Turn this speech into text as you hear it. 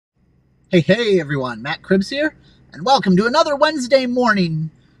Hey everyone, Matt Cribbs here, and welcome to another Wednesday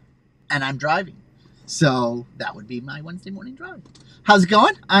morning, and I'm driving. So that would be my Wednesday morning drive. How's it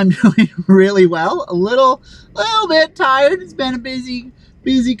going? I'm doing really well. A little bit tired. It's been a busy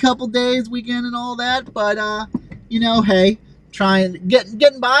couple days, weekend and all that, but hey,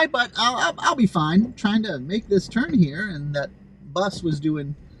 getting by, but I'll be fine. Trying to make this turn here, and that bus was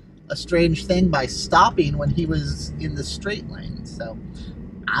doing a strange thing by stopping when he was in the straight lane. So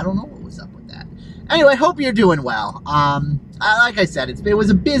I don't know what was up with that. Anyway, hope you're doing well. Like I said, it was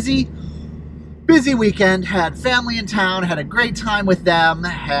a busy weekend. Had family in town. Had a great time with them.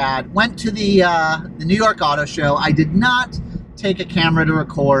 Went to the New York Auto Show. I did not take a camera to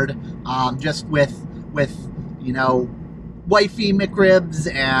record. Just with wifey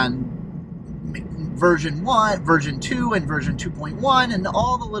McRibs and version 1, version 2, and version 2.1, and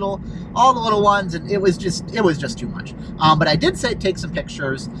all the little ones, and it was just too much. But I did take some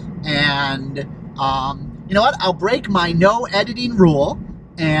pictures, and you know what? I'll break my no editing rule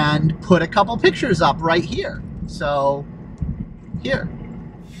and put a couple pictures up right here. So here.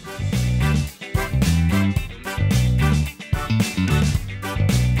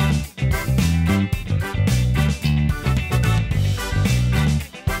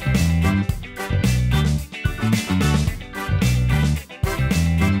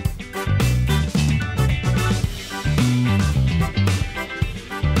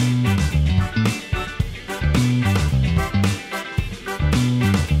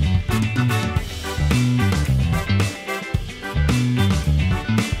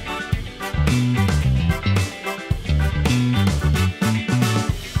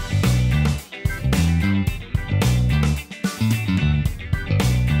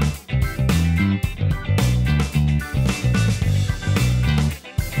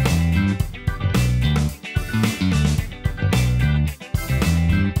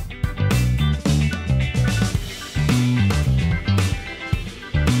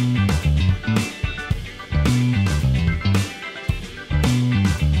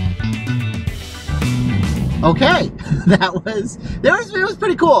 Okay, it was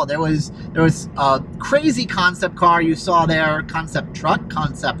pretty cool. There was a crazy concept car you saw there, concept truck,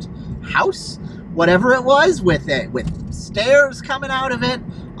 concept house, whatever it was, with stairs coming out of it.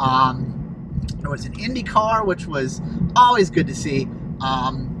 There was an Indycar, which was always good to see,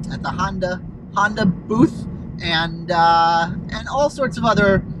 at the Honda booth, and all sorts of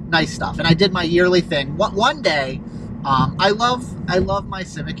other nice stuff. And I did my yearly thing. One day, I love my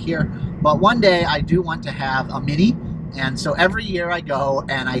Civic here, but one day I do want to have a Mini, and so every year I go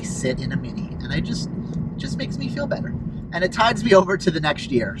and I sit in a Mini, and it just makes me feel better, and it tides me over to the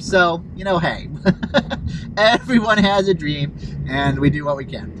next year. So, hey, everyone has a dream, and we do what we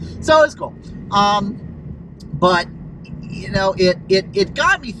can. So it's cool. But it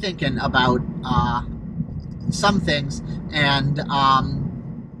got me thinking about some things, and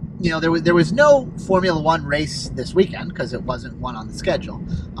there was no Formula One race this weekend because it wasn't one on the schedule.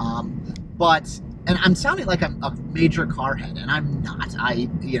 And I'm sounding like I'm a major car head, and I'm not. I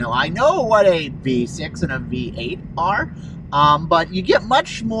know what a V6 and a V8 are, but you get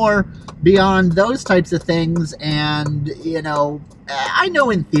much more beyond those types of things. And I know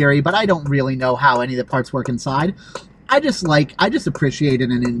in theory, but I don't really know how any of the parts work inside. I just appreciate it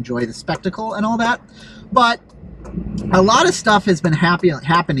and enjoy the spectacle and all that. But a lot of stuff has been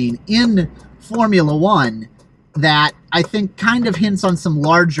happening in Formula One that I think kind of hints on some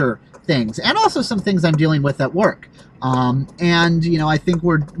larger things, and also some things I'm dealing with at work. And I think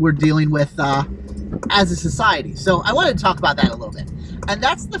we're dealing with as a society. So I wanted to talk about that a little bit, and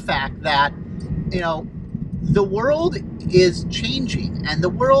that's the fact that the world is changing, and the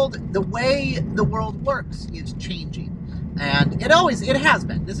way the world works is changing, and it has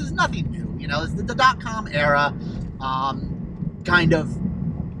been. This is nothing new. The dot-com era kind of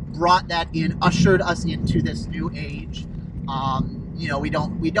brought that in, ushered us into this new age. No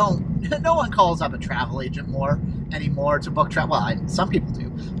one calls up a travel agent anymore to book travel. Well, some people do,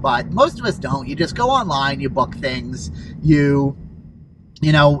 but most of us don't. You just go online, you book things. The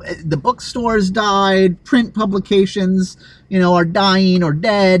bookstores died, print publications, are dying or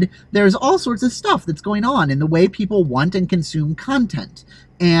dead. There's all sorts of stuff that's going on in the way people want and consume content.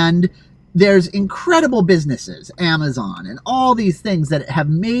 And there's incredible businesses, Amazon, and all these things that have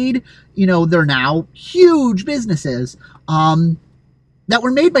made, they're now huge businesses, that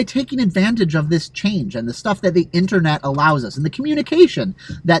were made by taking advantage of this change and the stuff that the internet allows us and the communication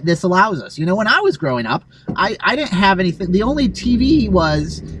that this allows us. When I was growing up, I didn't have anything. The only TV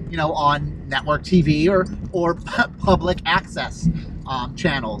was, on network TV or public access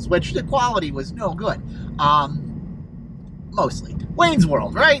channels, which the quality was no good. mostly. Wayne's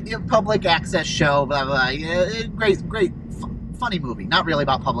World, right? Public access show, blah, blah, blah. Great, funny movie. Not really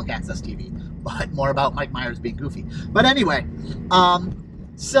about public access TV, but more about Mike Myers being goofy. But anyway,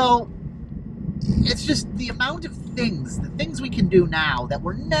 so it's just the amount of the things we can do now that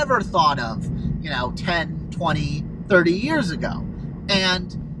were never thought of, 10, 20, 30 years ago.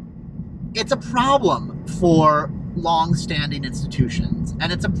 And it's a problem for long-standing institutions.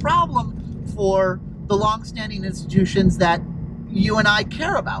 And it's a problem for the long-standing institutions that you and I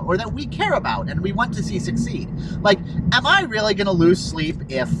care about, or that we care about and we want to see succeed. Like, am I really going to lose sleep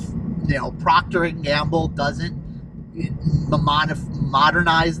if, Procter & Gamble doesn't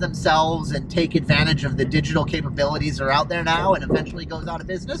modernize themselves and take advantage of the digital capabilities that are out there now and eventually goes out of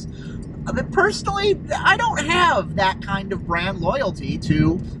business? I mean, personally, I don't have that kind of brand loyalty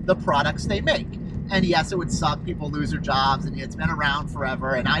to the products they make. And yes, it would suck. People lose their jobs, and it's been around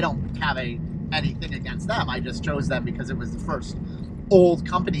forever, and I don't have anything against them. I just chose them because it was the first old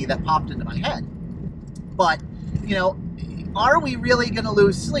company that popped into my head. But, are we really going to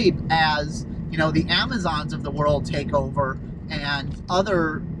lose sleep as, the Amazons of the world take over and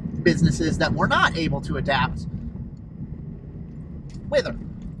other businesses that were not able to adapt wither?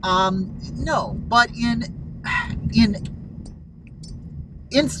 No, but in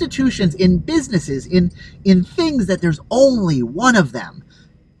institutions, in businesses, in things that there's only one of them,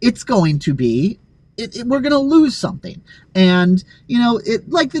 it's going to be, we're going to lose something. And,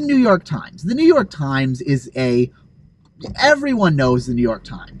 like the New York Times. The New York Times is everyone knows the New York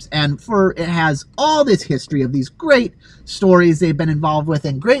Times. And it has all this history of these great stories they've been involved with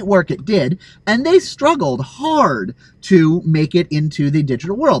and great work it did. And they struggled hard to make it into the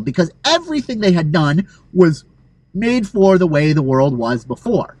digital world because everything they had done was made for the way the world was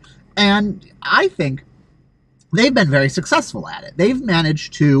before. And I think they've been very successful at it. They've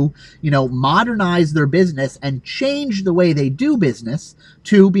managed to, modernize their business and change the way they do business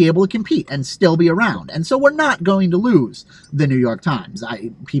to be able to compete and still be around. And so we're not going to lose the New York Times.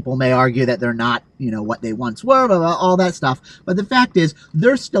 People may argue that they're not, what they once were, blah, blah, all that stuff. But the fact is,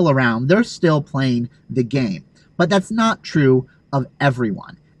 they're still around. They're still playing the game. But that's not true of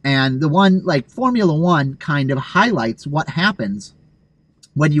everyone. And the one, like Formula One, kind of highlights what happens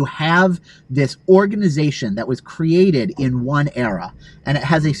when you have this organization that was created in one era, and it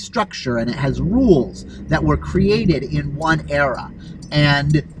has a structure and it has rules that were created in one era,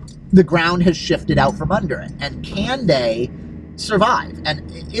 and the ground has shifted out from under it. And can they survive? And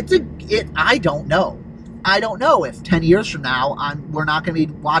I don't know. I don't know if 10 years from now we're not going to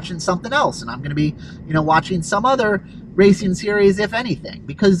be watching something else, and I'm going to be, watching some other racing series, if anything,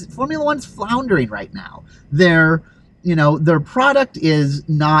 because Formula One's floundering right now. Their product is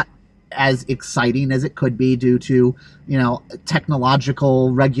not as exciting as it could be due to,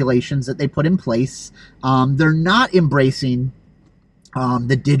 technological regulations that they put in place. They're not embracing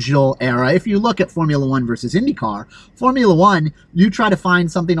the digital era. If you look at Formula One versus Indycar, Formula One, you try to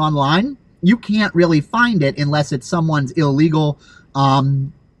find something online, you can't really find it unless it's someone's illegal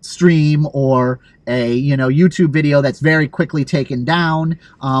stream or a YouTube video that's very quickly taken down.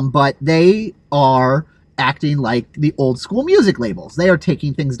 But they are acting like the old school music labels. They are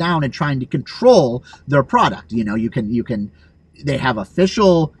taking things down and trying to control their product. They have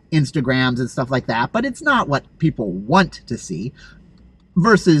official Instagrams and stuff like that, but it's not what people want to see.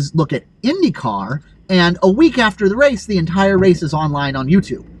 Versus look at IndyCar, and a week after the race, the entire race is online on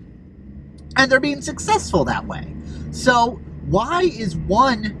YouTube. And they're being successful that way. So why is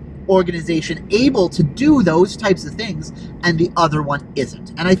one organization able to do those types of things and the other one isn't?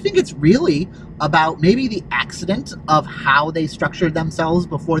 And I think it's really about maybe the accident of how they structured themselves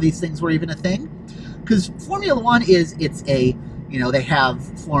before these things were even a thing. Because Formula One they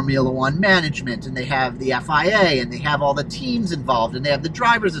have Formula One management, and they have the FIA, and they have all the teams involved, and they have the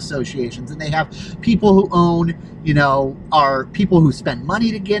drivers associations, and they have people who own, are people who spend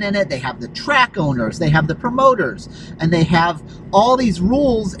money to get in it. They have the track owners, they have the promoters, and they have all these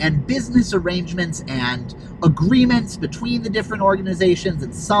rules and business arrangements and agreements between the different organizations,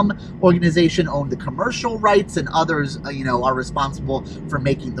 and some organization own the commercial rights, and others, are responsible for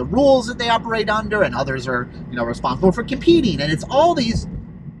making the rules that they operate under, and others are, responsible for competing. And it's all these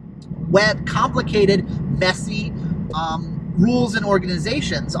complicated, messy rules and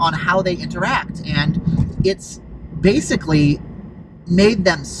organizations on how they interact. And it's basically made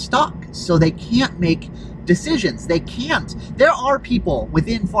them stuck, so they can't make decisions. They can't. There are people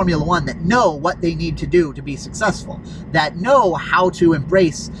within Formula One that know what they need to do to be successful, that know how to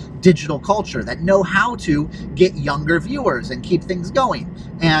embrace digital culture, that know how to get younger viewers and keep things going.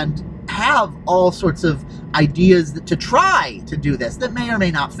 And have all sorts of ideas to try to do this that may or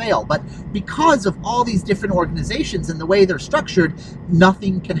may not fail. But because of all these different organizations and the way they're structured,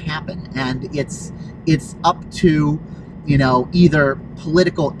 nothing can happen. And it's up to, you know, either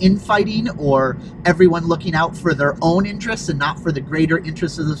political infighting or everyone looking out for their own interests and not for the greater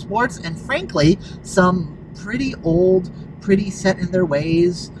interests of the sports. And frankly, some pretty old, pretty set in their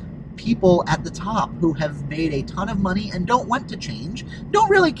ways people at the top who have made a ton of money and don't want to change,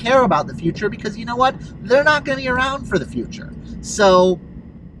 don't really care about the future, because you know what? They're not going to be around for the future. So,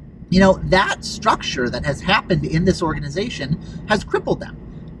 you know, that structure that has happened in this organization has crippled them.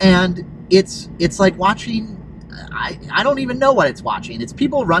 And it's like watching, I don't even know what it's watching. It's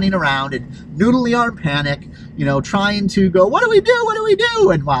people running around in noodly arm panic, you know, trying to go, what do we do? What do we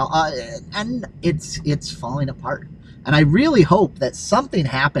do? And while and it's falling apart. And I really hope that something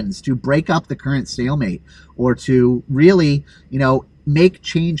happens to break up the current stalemate, or to really, you know, make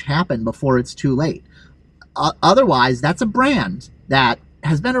change happen before it's too late. Otherwise, that's a brand that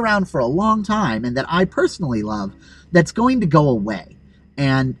has been around for a long time and that I personally love, that's going to go away.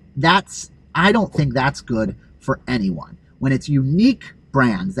 And I don't think that's good for anyone. When it's unique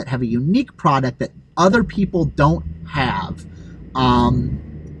brands that have a unique product that other people don't have,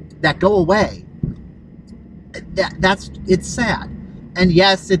 that go away, it's sad. And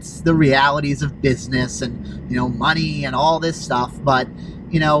yes, it's the realities of business and, you know, money and all this stuff, but,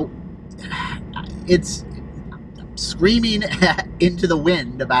 you know, it's screaming into the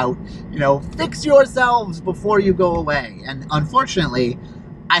wind about, you know, fix yourselves before you go away. And unfortunately,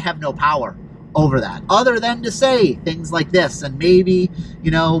 I have no power over that, other than to say things like this, and maybe,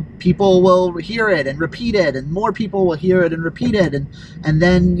 you know, people will hear it and repeat it, and more people will hear it and repeat it, and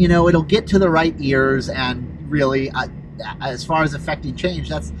then, you know, it'll get to the right ears. And really, as far as affecting change,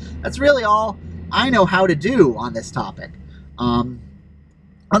 that's really all I know how to do on this topic. On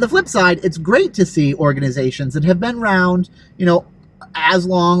the flip side, it's great to see organizations that have been around, you know, as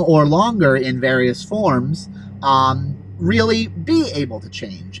long or longer in various forms, really be able to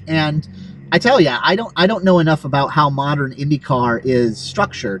change. And I tell you, I don't know enough about how modern Indycar is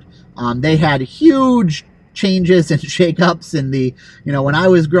structured. They had huge changes and shakeups in the, you know, when I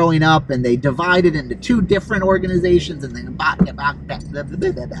was growing up, and they divided into two different organizations and then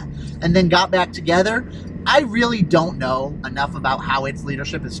got back together. I really don't know enough about how its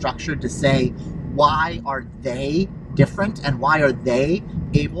leadership is structured to say why are they different and why are they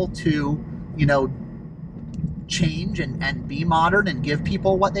able to, you know, change and be modern and give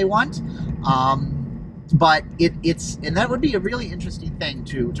people what they want. But and that would be a really interesting thing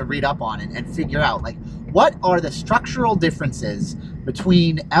to read up on and figure out, like, what are the structural differences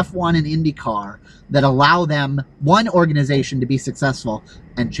between F1 and IndyCar that allow them, one organization, to be successful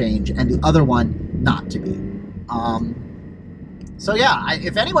and change, and the other one not to be. So yeah,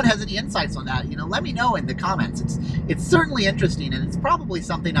 if anyone has any insights on that, you know, let me know in the comments. It's certainly interesting, and it's probably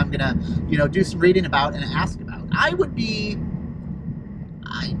something I'm gonna, you know, do some reading about and ask about. I wouldn't be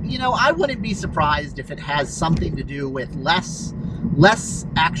surprised if it has something to do with less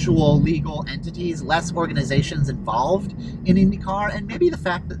actual legal entities, less organizations involved in IndyCar, and maybe the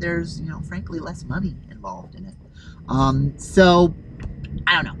fact that there's, you know, frankly, less money involved in it. So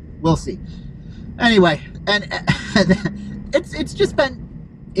I don't know. We'll see. Anyway, and it's just been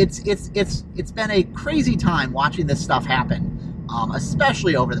it's been a crazy time watching this stuff happen,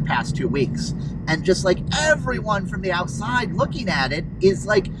 especially over the past 2 weeks. And just like everyone from the outside looking at it is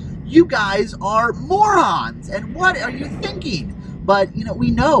like, you guys are morons, and what are you thinking? But, you know,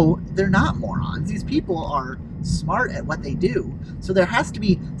 we know they're not morons. These people are smart at what they do. So there has to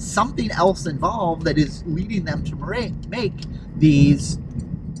be something else involved that is leading them to make these,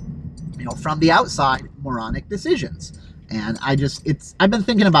 you know, from the outside, moronic decisions. And I've been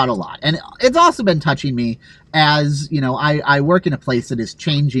thinking about it a lot. And it's also been touching me as, you know, I work in a place that is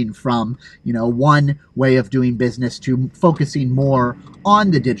changing from, you know, one way of doing business to focusing more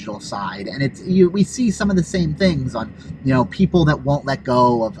on the digital side. And we see some of the same things on, you know, people that won't let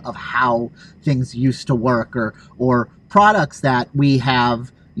go of how things used to work, or products that we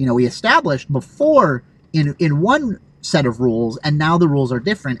have, you know, we established before in one set of rules, and now the rules are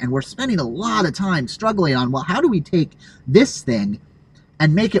different, and we're spending a lot of time struggling on, well, how do we take this thing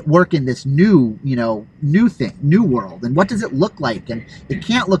and make it work in this new world, and what does it look like? And it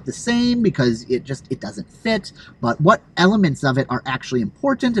can't look the same because it doesn't fit, but what elements of it are actually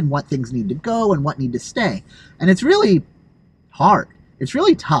important, and what things need to go and what need to stay. And it's really hard. It's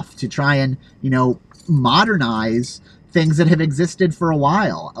really tough to try and, you know, modernize things that have existed for a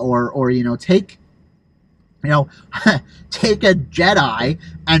while, or you know, take a Jedi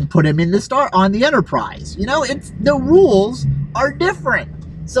and put him in on the Enterprise. You know, the rules are different.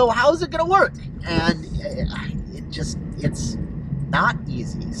 So how's it going to work? And it's not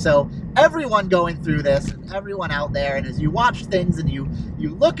easy. So everyone going through this and everyone out there, and as you watch things and you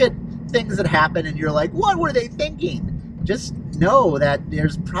look at things that happen and you're like, what were they thinking? Just know that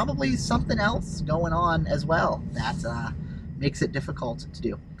there's probably something else going on as well that makes it difficult to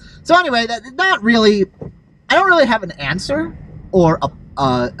do. So anyway, I don't really have an answer or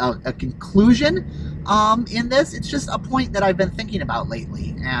a conclusion in this. It's just a point that I've been thinking about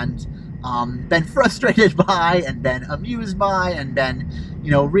lately and been frustrated by and been amused by and been,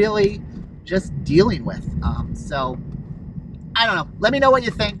 really just dealing with. So I don't know. Let me know what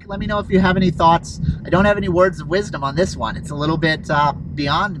you think. Let me know if you have any thoughts. I don't have any words of wisdom on this one. It's a little bit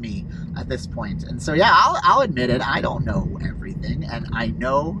beyond me at this point. And so, yeah, I'll admit it. I don't know everything. And I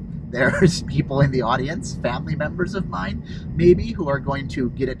know there's people in the audience, family members of mine, maybe, who are going to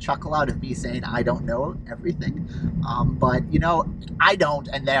get a chuckle out of me saying I don't know everything. But, I don't,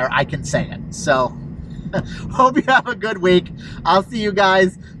 and there I can say it. So hope you have a good week. I'll see you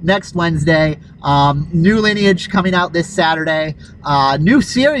guys next Wednesday. New Lineage coming out this Saturday. New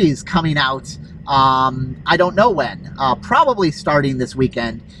series coming out. I don't know when. Probably starting this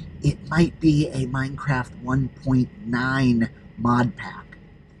weekend. It might be a Minecraft 1.9 mod pack.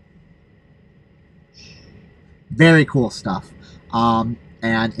 Very cool stuff. And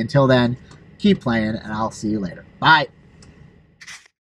until then, keep playing, and I'll see you later. Bye.